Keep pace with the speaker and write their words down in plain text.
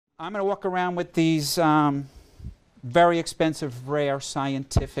I'm going to walk around with these very expensive, rare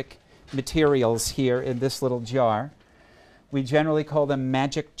scientific materials here in this little jar. We generally call them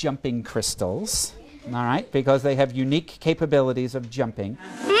magic jumping crystals, all right, because they have unique capabilities of jumping.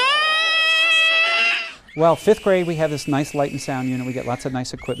 Well, 5th grade, we have this nice light and sound unit. We get lots of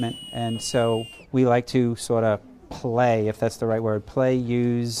nice equipment, and so we like to sort of play, if that's the right word, play,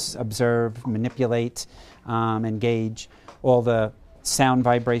 use, observe, manipulate, engage all the sound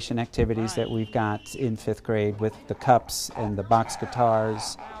vibration activities that we've got in 5th grade with the cups and the box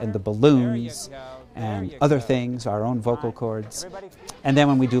guitars and the balloons and other things, our own vocal cords. And then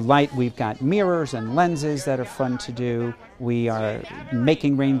when we do light, we've got mirrors and lenses that are fun to do. We are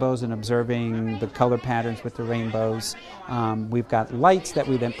making rainbows and observing the color patterns with the rainbows. We've got lights that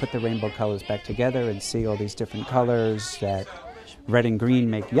we then put the rainbow colors back together and see all these different colors that red and green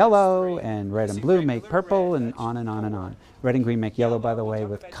make yellow, and red and blue make purple, and on and on and on. Red and green make yellow, by the way,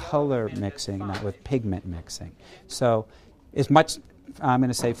 with color mixing, not with pigment mixing. So as much, I'm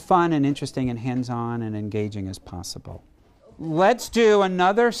going to say, fun and interesting and hands-on and engaging as possible. Let's do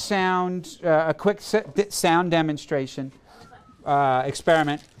another sound, a quick sound demonstration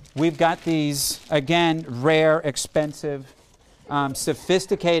experiment. We've got these, again, rare, expensive,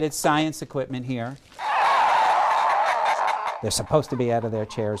 sophisticated science equipment here. They're supposed to be out of their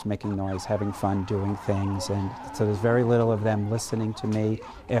chairs making noise, having fun, doing things, and so there's very little of them listening to me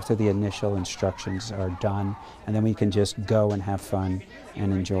after the initial instructions are done, and then we can just go and have fun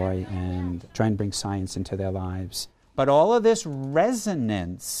and enjoy and try and bring science into their lives. But all of this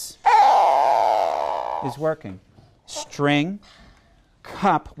resonance is working. String,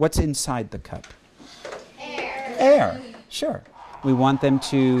 cup, what's inside the cup? Air. Air, sure. We want them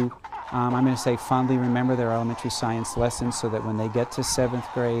to I'm going to say fondly remember their elementary science lessons so that when they get to 7th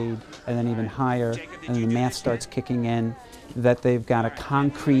grade and then even higher and the math starts kicking in, that they've got a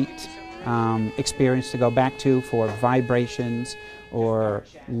concrete experience to go back to for vibrations or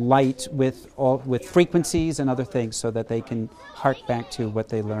light with frequencies and other things, so that they can hark back to what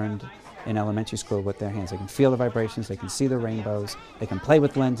they learned in elementary school with their hands. They can feel the vibrations, they can see the rainbows, they can play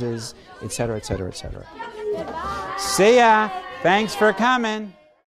with lenses, etc., etc., etc. See ya! Thanks for coming.